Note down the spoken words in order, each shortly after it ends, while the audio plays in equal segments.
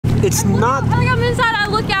It's not. Like I'm inside, I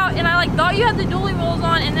look out and I like thought you had the dually wheels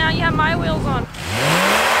on and now you have my wheels on.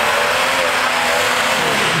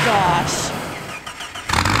 Gosh.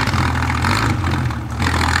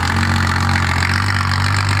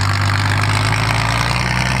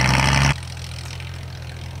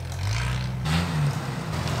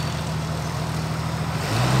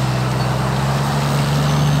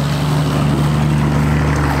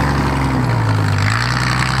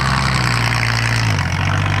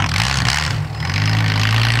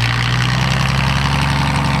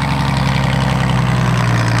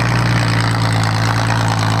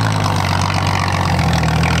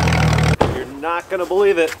 Gonna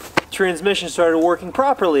believe it. Transmission started working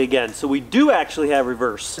properly again, so we do actually have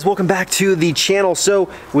reverse. Welcome back to the channel. So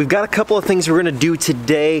we've got a couple of things we're gonna do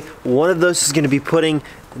today. One of those is gonna be putting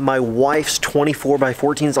my wife's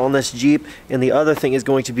 24x14's on this Jeep, and the other thing is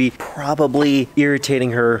going to be probably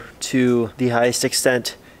irritating her to the highest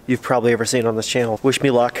extent you've probably ever seen on this channel. Wish me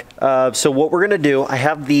luck. So what we're gonna do, I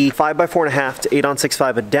have the 5x4.5 to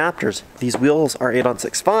 8-on-6.5 adapters. These wheels are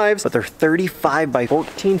 8-on-6.5s, but they're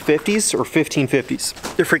 35x1450s or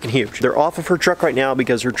 1550s. They're freaking huge. They're off of her truck right now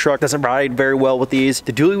because her truck doesn't ride very well with these.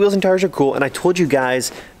 The dually wheels and tires are cool, and I told you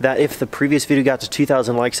guys that if the previous video got to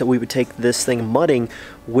 2,000 likes that we would take this thing mudding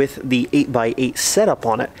with the 8x8 setup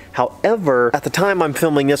on it. However, at the time I'm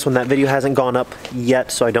filming this one, that video hasn't gone up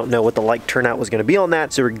yet, so I don't know what the like turnout was gonna be on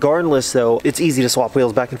that. So regardless though, it's easy to swap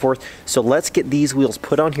wheels back and forth. So let's get these wheels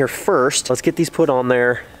put on here first. Let's get these put on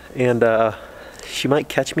there, and she might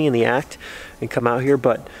catch me in the act and come out here,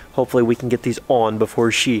 but hopefully we can get these on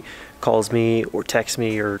before she calls me or texts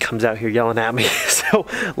me or comes out here yelling at me. So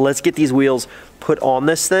let's get these wheels put on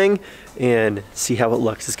this thing and see how it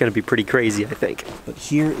looks. It's gonna be pretty crazy, I think. But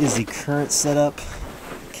here is the current setup.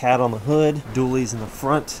 Cat on the hood, dualies in the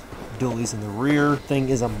front, dualies in the rear. Thing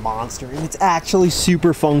is a monster, and it's actually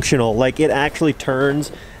super functional. Like, it actually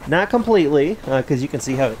turns, not completely, because you can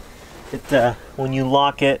see how it when you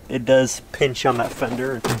lock it, it does pinch on that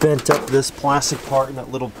fender. It bent up this plastic part and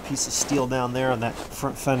that little piece of steel down there on that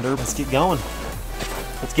front fender. Let's get going.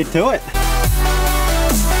 Let's get to it.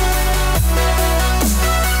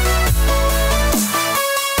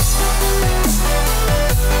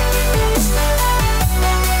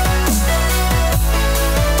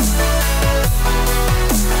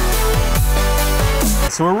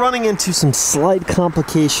 So we're running into some slight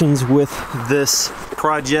complications with this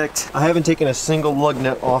project. I haven't taken a single lug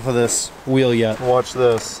nut off of this wheel yet. Watch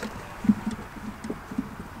this.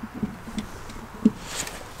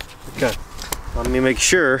 Okay, let me make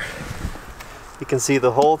sure you can see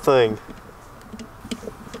the whole thing.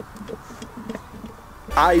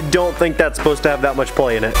 I don't think that's supposed to have that much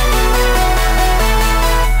play in it.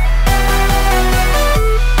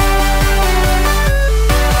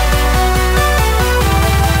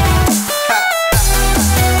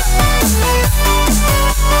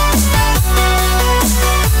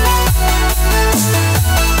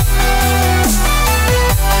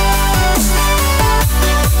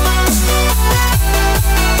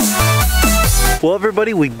 Well,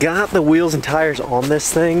 everybody, we got the wheels and tires on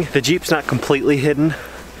this thing. The Jeep's not completely hidden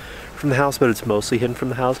from the house, but it's mostly hidden from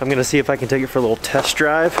the house. I'm gonna see if I can take it for a little test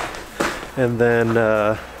drive, and then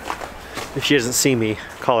if she doesn't see me,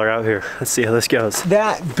 call her out here. Let's see how this goes.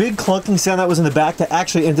 That big clunking sound that was in the back, that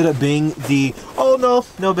actually ended up being the, oh no,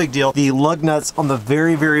 no big deal, the lug nuts on the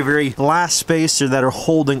very, very, very last spacer that are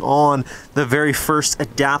holding on the very first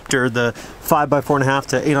adapter, the 5x4.5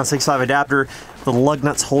 to 8-on-6.5 adapter. The lug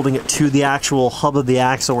nuts holding it to the actual hub of the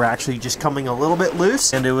axle were actually just coming a little bit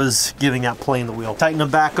loose, and it was giving that play in the wheel. Tightened them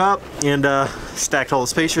back up and stacked all the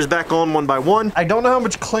spacers back on one by one. I don't know how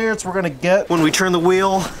much clearance we're gonna get when we turn the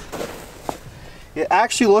wheel. It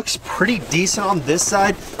actually looks pretty decent on this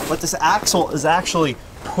side, but this axle is actually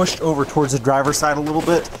pushed over towards the driver's side a little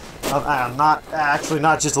bit. Not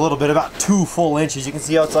just a little bit, about 2 full inches. You can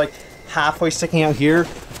see how it's like halfway sticking out here.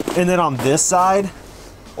 And then on this side,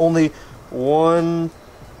 only one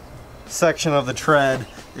section of the tread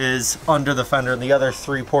is under the fender and the other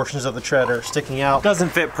 3 portions of the tread are sticking out.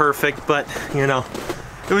 Doesn't fit perfect, but you know,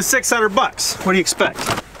 it was $600. What do you expect?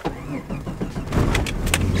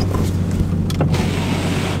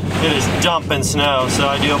 It is dumping snow, so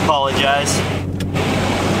I do apologize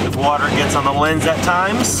if water gets on the lens at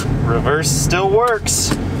times. Reverse still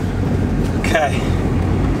works. Okay,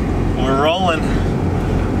 we're rolling.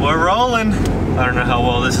 We're rolling. I don't know how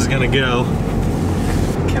well this is gonna go.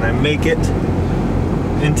 Can I make it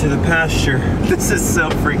into the pasture? This is so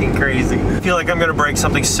freaking crazy. I feel like I'm gonna break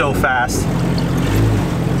something so fast.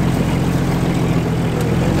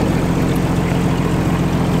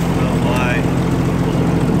 Oh my.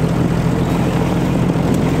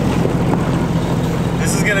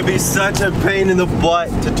 gonna be such a pain in the butt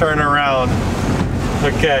to turn around.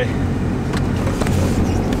 Okay.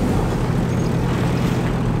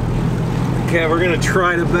 Okay, we're gonna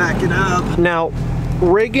try to back it up. Now,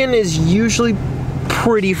 Reagan is usually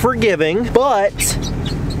pretty forgiving, but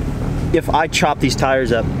if I chop these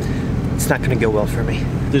tires up, it's not gonna go well for me.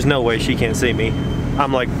 There's no way she can't see me.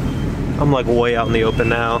 I'm like way out in the open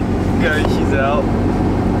now. Guys, she's out.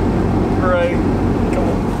 Right, come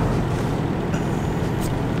on.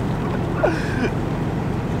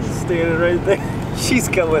 She's standing right there. She's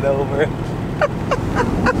coming over.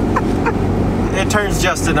 It turns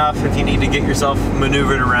just enough if you need to get yourself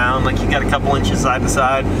maneuvered around. Like you got a couple inches side to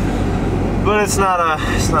side, but it's not a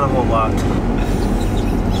whole lot.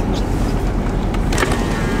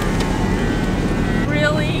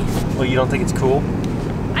 Really? Well, you don't think it's cool?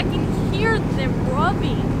 I can hear them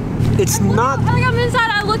rubbing. It's not. Like I'm inside,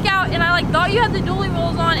 I look out and I like thought you had the dually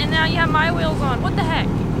wheels on and now you have my wheels on. What the heck?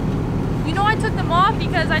 You know I took them off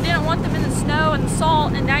because I didn't want them in the snow and the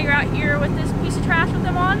salt, and now you're out here with this piece of trash with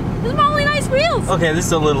them on? These are my only nice wheels. Okay, this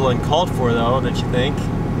is a little uncalled for though, don't you think?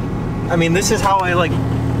 I mean, this is how I like...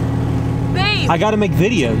 Babe! I gotta make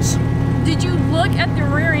videos. Did you look at the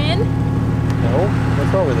rear end? No?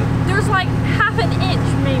 What's wrong with it? There's like half an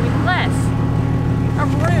inch, maybe less,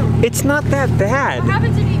 of room. It's not that bad. What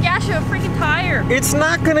happens if you gash a freaking tire? It's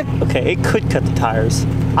not gonna... Okay, it could cut the tires.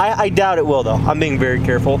 I doubt it will though. I'm being very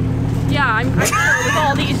careful. Yeah, I'm grateful with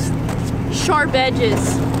all these sharp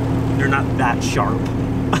edges. They're not that sharp.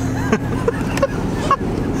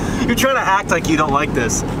 You're trying to act like you don't like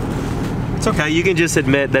this. It's okay, you can just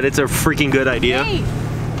admit that it's a freaking good idea. Hey,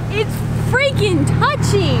 it's freaking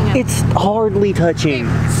touching. It's hardly touching.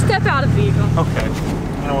 Hey, step out of the vehicle. Okay,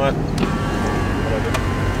 you know what? Whatever.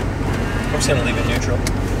 I'm just gonna leave it neutral.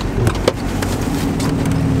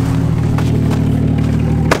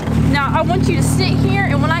 Now, I want you to sit here,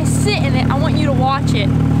 and when I sit in it, I want you to watch it.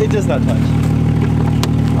 It does not touch.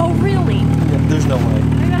 Oh, really? Yeah, there's no way.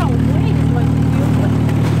 I gotta wait as much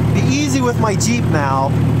as you. Be easy with my Jeep now.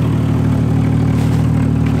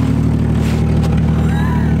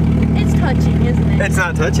 It's touching, isn't it? It's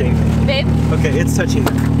not touching. Babe? Okay, it's touching.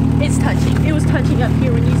 It's touching. It was touching up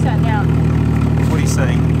here when you sat down. What are you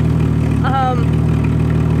saying?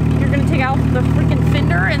 You're gonna take out the freaking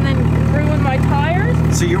fender and then ruin my tires?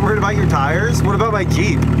 So you're worried about your tires? What about my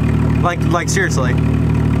Jeep? Like seriously.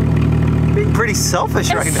 Being pretty selfish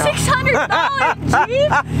right now. $600 Jeep?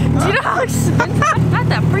 Do you know how expensive I got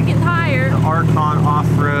that freaking tire? Archon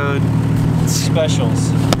off-road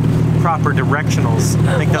specials. Proper directionals.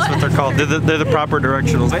 I think that's what they're called. They're the proper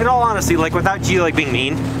directionals. In all honesty, like without you like being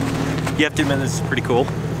mean, you have to admit this is pretty cool.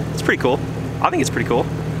 It's pretty cool. I think it's pretty cool.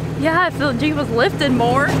 Yeah, if the Jeep was lifted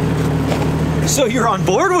more. So you're on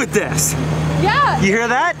board with this? Yeah. You hear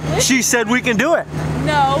that? She said we can do it.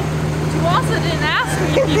 No. You also didn't ask me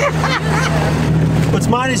if you could do it. What's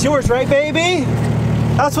mine is yours, right, baby?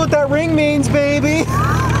 That's what that ring means, baby.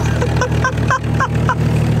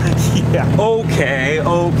 Yeah. Okay.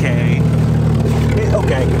 Okay.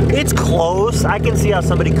 It's close. I can see how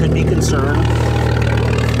somebody could be concerned.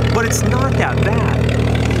 But it's not that bad.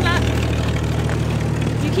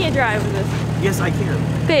 You can't drive with this. Yes, I can.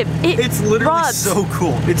 Babe, it's literally rubs. so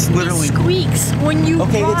cool. It's literally... It squeaks when you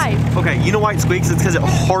drive. Okay, you know why it squeaks? It's because it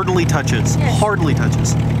hardly touches. Yes. Hardly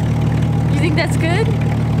touches. You think that's good?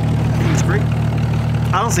 It's great.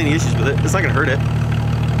 I don't see any issues with it. It's not gonna hurt it.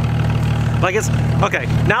 Like it's... Okay,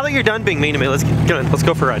 now that you're done being mean to me, let's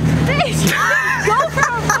go for a ride. Hey, go for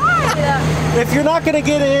a ride! If you're not gonna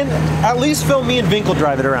get in, at least film me and Vinkle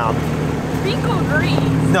drive it around. Vinkle agrees.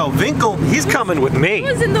 No, Vinkle, he's coming with me. He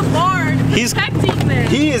was in the barn protecting this.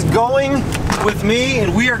 He is going with me,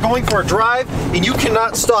 and we are going for a drive, and you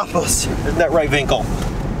cannot stop us. Isn't that right, Vinkle?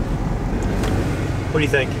 What do you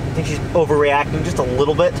think? You think she's overreacting just a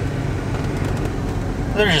little bit?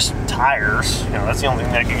 They're just tires. You know, that's the only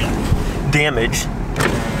thing that can get damaged.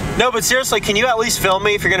 No, but seriously, can you at least film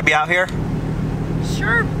me if you're gonna be out here?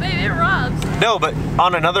 Sure, baby, it rubs. No, but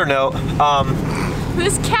on another note,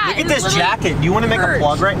 this cat look at this jacket. Do you want to make a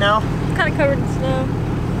plug right now? It's kind of covered in snow.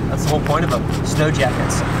 That's the whole point of them. Snow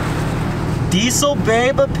jackets. Diesel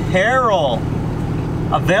Babe Apparel.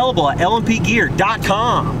 Available at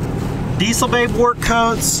lmpgear.com. Diesel Babe work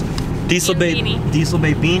coats. Diesel Babe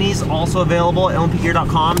beanies also available at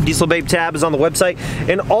lmpgear.com. Diesel Babe tab is on the website.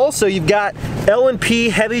 And also you've got L&P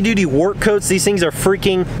heavy duty work coats. These things are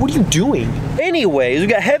freaking... What are you doing? Anyways, we've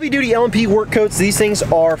got heavy duty L&P work coats. These things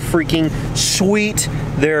are freaking sweet.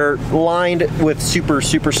 They're lined with super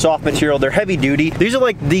soft material. They're heavy duty. These are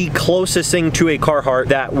like the closest thing to a Carhartt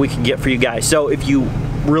that we can get for you guys. So if you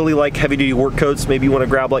really like heavy duty work coats, maybe you want to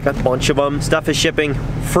grab like a bunch of them. Stuff is shipping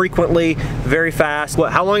frequently, very fast.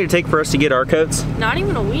 How long did it take for us to get our coats? Not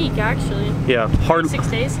even a week, actually. Yeah, hard. 6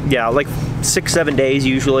 days. Yeah, like 6-7 days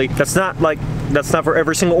usually. That's not for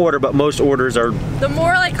every single order, but most orders are the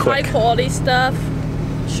more like quick. high quality stuff,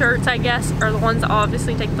 shirts I guess, are the ones that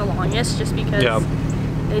obviously take the longest, just because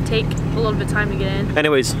they take a little bit of time to get in.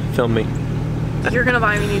 Anyways, film me. You're gonna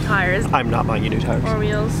buy me new tires. I'm not buying you new tires. Or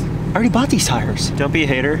wheels. I already bought these tires. Don't be a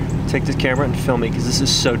hater. Take this camera and film me because this is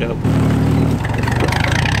so dope.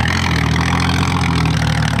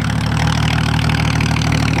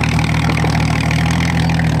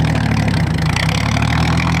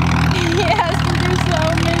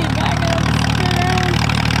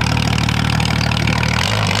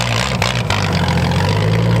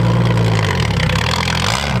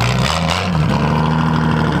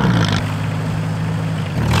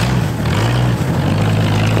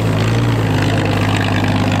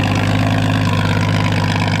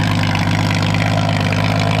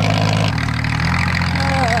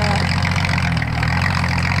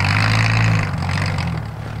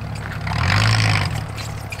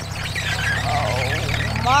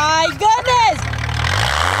 My goodness!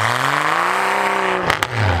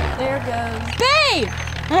 There goes. Babe!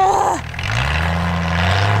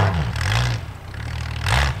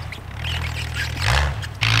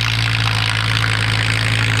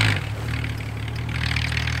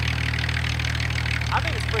 I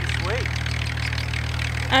think it's pretty sweet.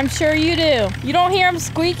 I'm sure you do. You don't hear him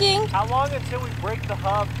squeaking? How long until we break the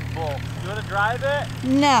hub full? You want to drive it?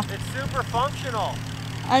 No. It's super functional.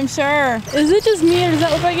 I'm sure. Is it just me or does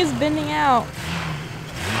that look like it's bending out?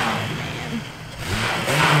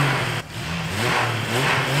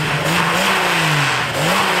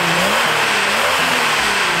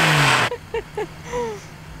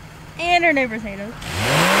 And our neighbor's hate us.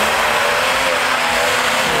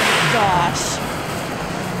 Gosh.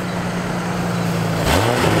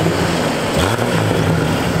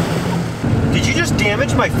 Did you just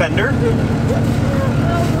damage my fender?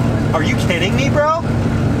 Are you kidding me, bro?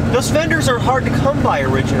 Those fenders are hard to come by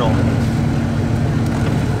original.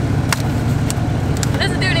 It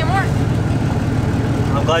doesn't do it anymore.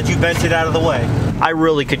 I'm glad you bent it out of the way. I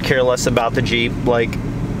really could care less about the Jeep. Like,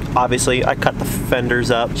 obviously, I cut the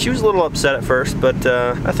fenders up. She was a little upset at first, but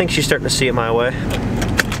I think she's starting to see it my way.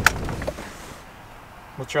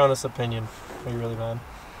 What's your honest opinion? Are you really mad?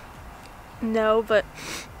 No, but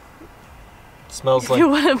Smells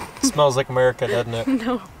like smells like America, doesn't it?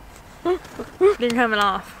 no. They're coming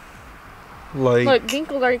off. Like, look,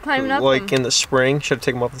 Ginkle's already climbing up like them. in the spring. Should have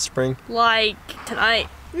taken them off in the spring. Like tonight.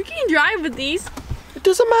 We can drive with these. It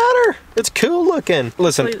doesn't matter. It's cool looking.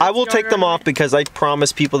 Listen, Please, I will take them off because I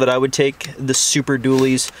promised people that I would take the Super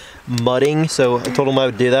Dualies mudding. So I told them I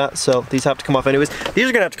would do that. So these have to come off anyways. These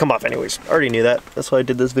are gonna have to come off anyways. I already knew that. That's why I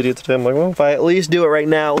did this video today. I'm like, well, if I at least do it right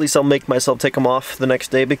now, at least I'll make myself take them off the next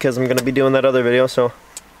day because I'm gonna be doing that other video. So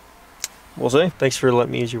we'll see. Thanks for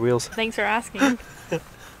letting me use your wheels. Thanks for asking.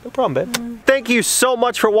 No problem, babe. Thank you so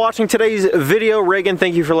much for watching today's video. Reagan,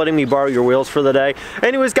 thank you for letting me borrow your wheels for the day.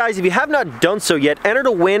 Anyways, guys, if you have not done so yet, enter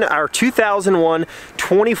to win our 2001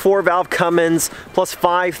 24 valve Cummins plus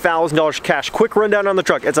 $5,000 cash. Quick rundown on the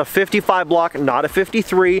truck. It's a 55 block, not a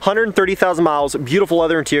 53, 130,000 miles, beautiful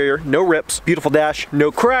leather interior, no rips, beautiful dash,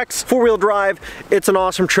 no cracks, 4-wheel drive. It's an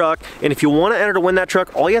awesome truck. And if you want to enter to win that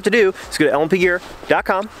truck, all you have to do is go to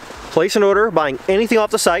lmpgear.com. Place an order buying anything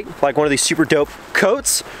off the site, like one of these super dope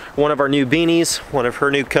coats, one of our new beanies, one of her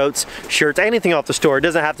new coats, shirts, anything off the store. It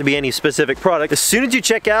doesn't have to be any specific product. As soon as you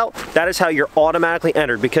check out, that is how you're automatically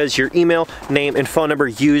entered because your email, name, and phone number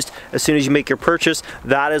used as soon as you make your purchase,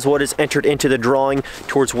 that is what is entered into the drawing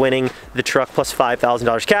towards winning the truck plus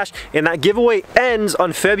 $5,000 cash. And that giveaway ends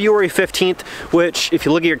on February 15th, which if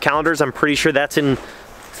you look at your calendars, I'm pretty sure that's in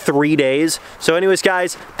 3 days. So anyways,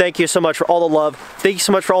 guys, thank you so much for all the love. Thank you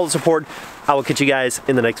so much for all the support. I will catch you guys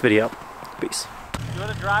in the next video. Peace. You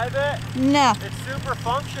want to drive it? No. It's super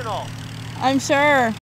functional. I'm sure.